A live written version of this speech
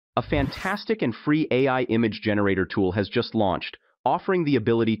A fantastic and free AI image generator tool has just launched, offering the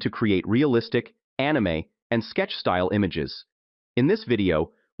ability to create realistic, anime, and sketch-style images. In this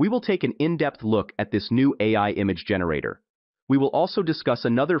video, we will take an in-depth look at this new AI image generator. We will also discuss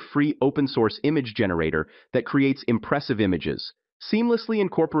another free open-source image generator that creates impressive images, seamlessly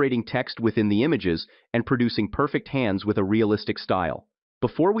incorporating text within the images and producing perfect hands with a realistic style.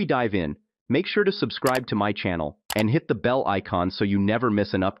 Before we dive in, make sure to subscribe to my channel and hit the bell icon so you never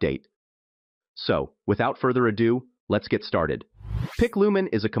miss an update. So, without further ado, let's get started. PicLumen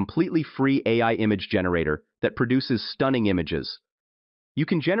is a completely free AI image generator that produces stunning images. You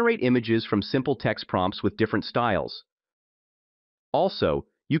can generate images from simple text prompts with different styles. Also,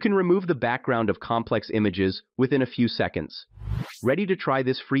 you can remove the background of complex images within a few seconds. Ready to try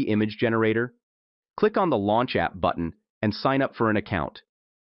this free image generator? Click on the Launch App button and sign up for an account.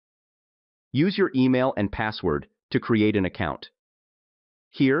 Use your email and password to create an account.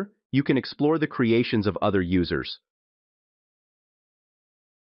 Here, you can explore the creations of other users.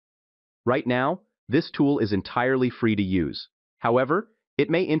 Right now, this tool is entirely free to use. However, it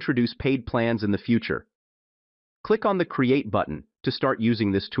may introduce paid plans in the future. Click on the Create button to start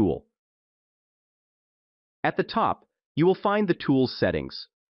using this tool. At the top, you will find the tool's settings.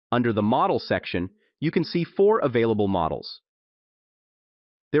 Under the Model section, you can see 4 available models.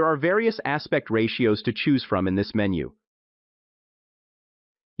 There are various aspect ratios to choose from in this menu.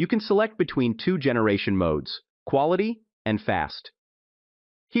 You can select between 2 generation modes, quality and fast.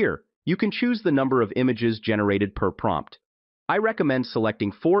 Here, you can choose the number of images generated per prompt. I recommend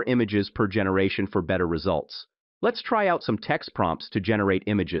selecting 4 images per generation for better results. Let's try out some text prompts to generate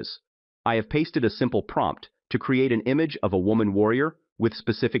images. I have pasted a simple prompt to create an image of a woman warrior with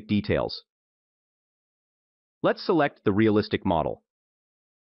specific details. Let's select the realistic model.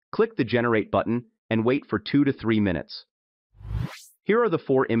 Click the Generate button and wait for 2 to 3 minutes. Here are the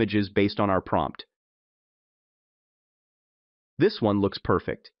 4 images based on our prompt. This one looks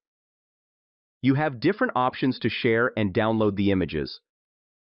perfect. You have different options to share and download the images.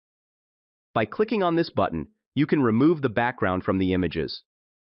 By clicking on this button, you can remove the background from the images.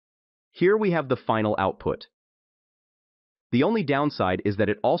 Here we have the final output. The only downside is that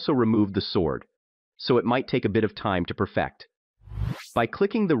it also removed the sword, so it might take a bit of time to perfect. By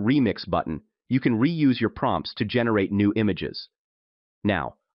clicking the Remix button, you can reuse your prompts to generate new images.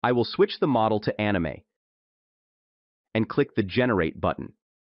 Now, I will switch the model to anime and click the Generate button.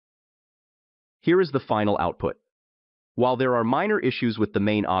 Here is the final output. While there are minor issues with the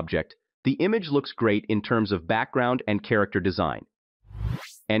main object, the image looks great in terms of background and character design.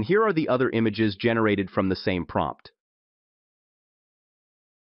 And here are the other images generated from the same prompt.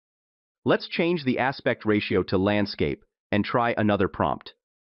 Let's change the aspect ratio to landscape and try another prompt.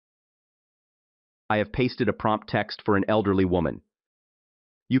 I have pasted a prompt text for an elderly woman.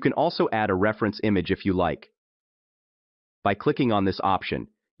 You can also add a reference image if you like. By clicking on this option,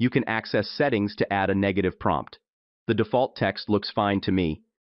 you can access settings to add a negative prompt. The default text looks fine to me.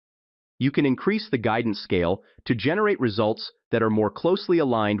 You can increase the guidance scale to generate results that are more closely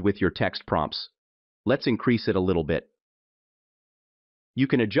aligned with your text prompts. Let's increase it a little bit. You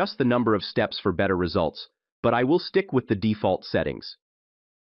can adjust the number of steps for better results, but I will stick with the default settings.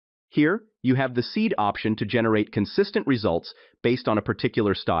 Here, you have the seed option to generate consistent results based on a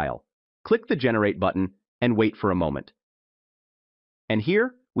particular style. Click the Generate button and wait for a moment. And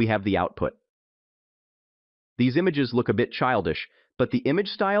here, we have the output. These images look a bit childish, but the image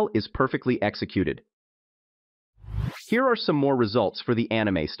style is perfectly executed. Here are some more results for the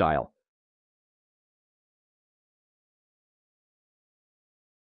anime style.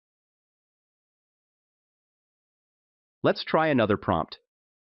 Let's try another prompt.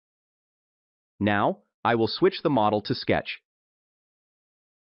 Now, I will switch the model to sketch.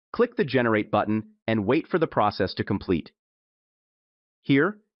 Click the Generate button and wait for the process to complete.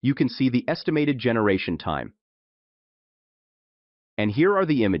 Here, you can see the estimated generation time. And here are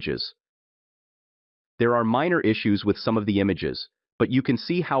the images. There are minor issues with some of the images, but you can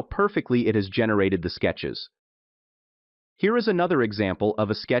see how perfectly it has generated the sketches. Here is another example of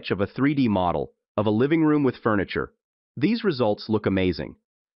a sketch of a 3D model of a living room with furniture. These results look amazing.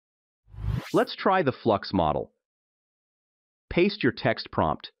 Let's try the Flux model. Paste your text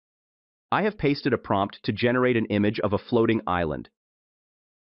prompt. I have pasted a prompt to generate an image of a floating island.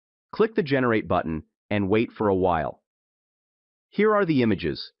 Click the Generate button and wait for a while. Here are the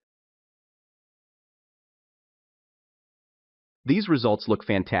images. These results look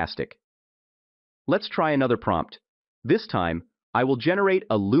fantastic. Let's try another prompt. This time, I will generate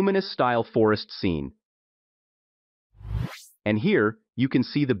a luminous-style forest scene. And here, you can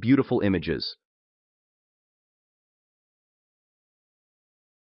see the beautiful images.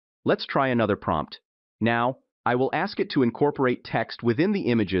 Let's try another prompt. Now, I will ask it to incorporate text within the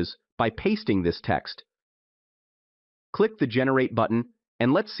images by pasting this text. Click the Generate button,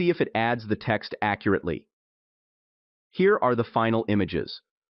 and let's see if it adds the text accurately. Here are the final images.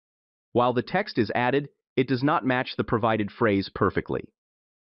 While the text is added, it does not match the provided phrase perfectly.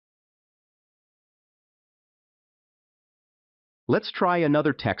 Let's try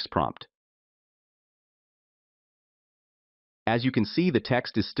another text prompt. As you can see, the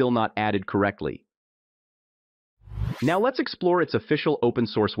text is still not added correctly. Now let's explore its official open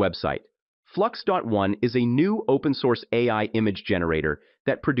source website. Flux.one is a new open source AI image generator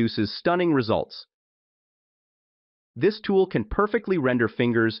that produces stunning results. This tool can perfectly render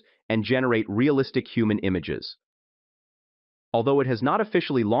fingers and generate realistic human images. Although it has not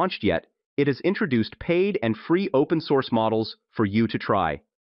officially launched yet, it has introduced paid and free open source models for you to try.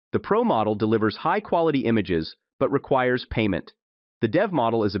 The Pro model delivers high-quality images but requires payment. The Dev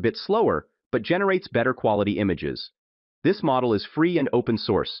model is a bit slower but generates better quality images. This model is free and open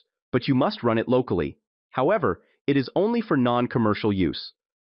source, but you must run it locally. However, it is only for non-commercial use.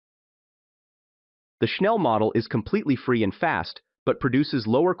 The Schnell model is completely free and fast, but produces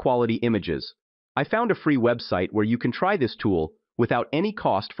lower quality images. I found a free website where you can try this tool without any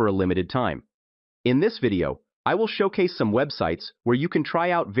cost for a limited time. In this video, I will showcase some websites where you can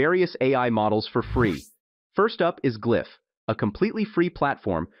try out various AI models for free. First up is Glyph, a completely free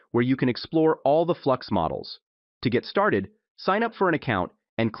platform where you can explore all the Flux models. To get started, sign up for an account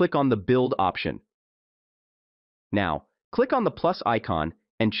and click on the Build option. Now, click on the plus icon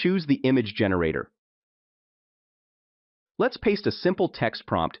and choose the image generator. Let's paste a simple text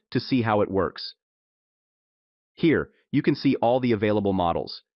prompt to see how it works. Here, you can see all the available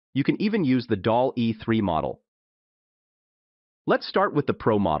models. You can even use the DALL-E 3 model. Let's start with the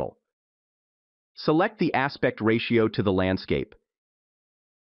Pro model. Select the aspect ratio to the landscape.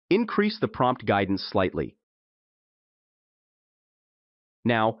 Increase the prompt guidance slightly.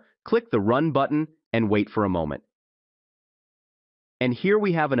 Now, click the Run button and wait for a moment. And here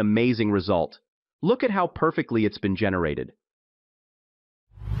we have an amazing result. Look at how perfectly it's been generated.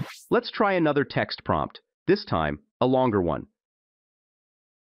 Let's try another text prompt, this time a longer one.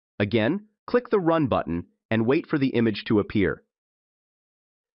 Again, click the Run button and wait for the image to appear.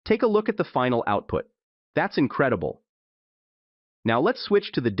 Take a look at the final output. That's incredible. Now let's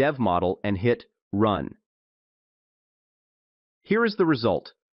switch to the Dev model and hit Run. Here is the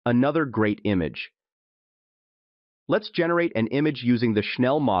result, another great image. Let's generate an image using the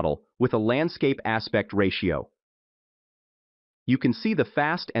Schnell model with a landscape aspect ratio. You can see the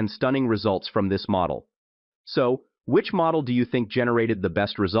fast and stunning results from this model. So, which model do you think generated the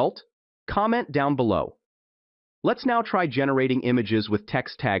best result? Comment down below. Let's now try generating images with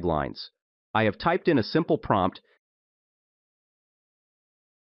text taglines. I have typed in a simple prompt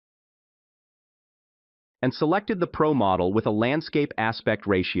and selected the Pro model with a landscape aspect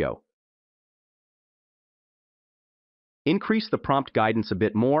ratio. Increase the prompt guidance a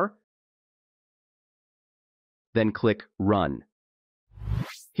bit more, then click Run.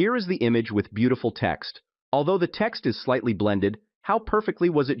 Here is the image with beautiful text. Although the text is slightly blended, how perfectly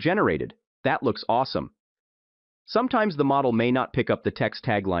was it generated? That looks awesome. Sometimes the model may not pick up the text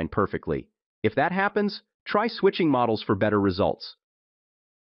tagline perfectly. If that happens, try switching models for better results.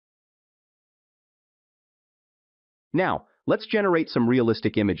 Now, let's generate some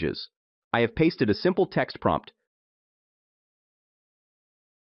realistic images. I have pasted a simple text prompt.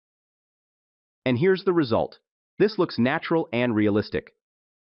 And here's the result. This looks natural and realistic.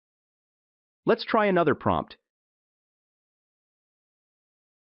 Let's try another prompt.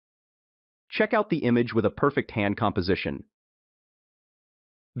 Check out the image with a perfect hand composition.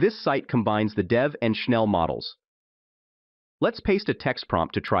 This site combines the Dev and Schnell models. Let's paste a text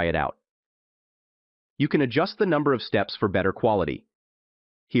prompt to try it out. You can adjust the number of steps for better quality.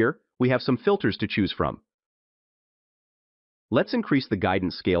 Here, we have some filters to choose from. Let's increase the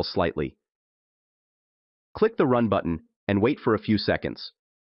guidance scale slightly. Click the Run button and wait for a few seconds.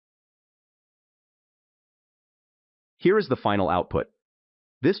 Here is the final output.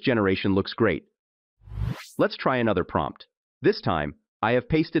 This generation looks great. Let's try another prompt. This time, I have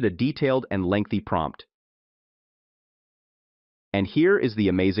pasted a detailed and lengthy prompt. And here is the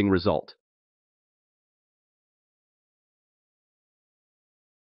amazing result.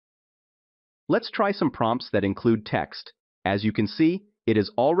 Let's try some prompts that include text. As you can see, it has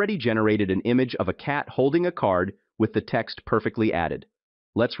already generated an image of a cat holding a card with the text perfectly added.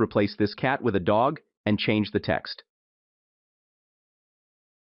 Let's replace this cat with a dog and change the text.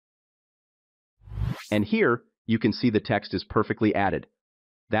 And here, you can see the text is perfectly added.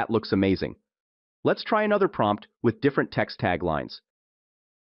 That looks amazing. Let's try another prompt with different text taglines.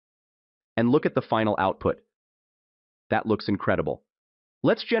 And look at the final output. That looks incredible.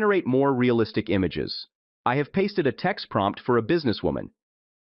 Let's generate more realistic images. I have pasted a text prompt for a businesswoman.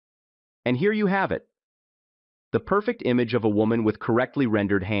 And here you have it. The perfect image of a woman with correctly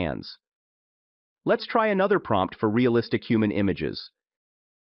rendered hands. Let's try another prompt for realistic human images.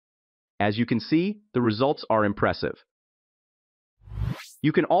 As you can see, the results are impressive.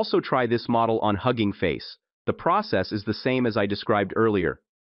 You can also try this model on Hugging Face. The process is the same as I described earlier.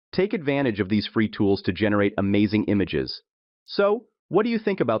 Take advantage of these free tools to generate amazing images. So, what do you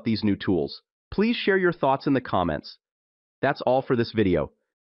think about these new tools? Please share your thoughts in the comments. That's all for this video.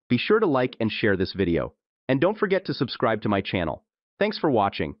 Be sure to like and share this video. And don't forget to subscribe to my channel. Thanks for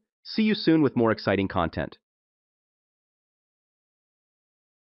watching. See you soon with more exciting content.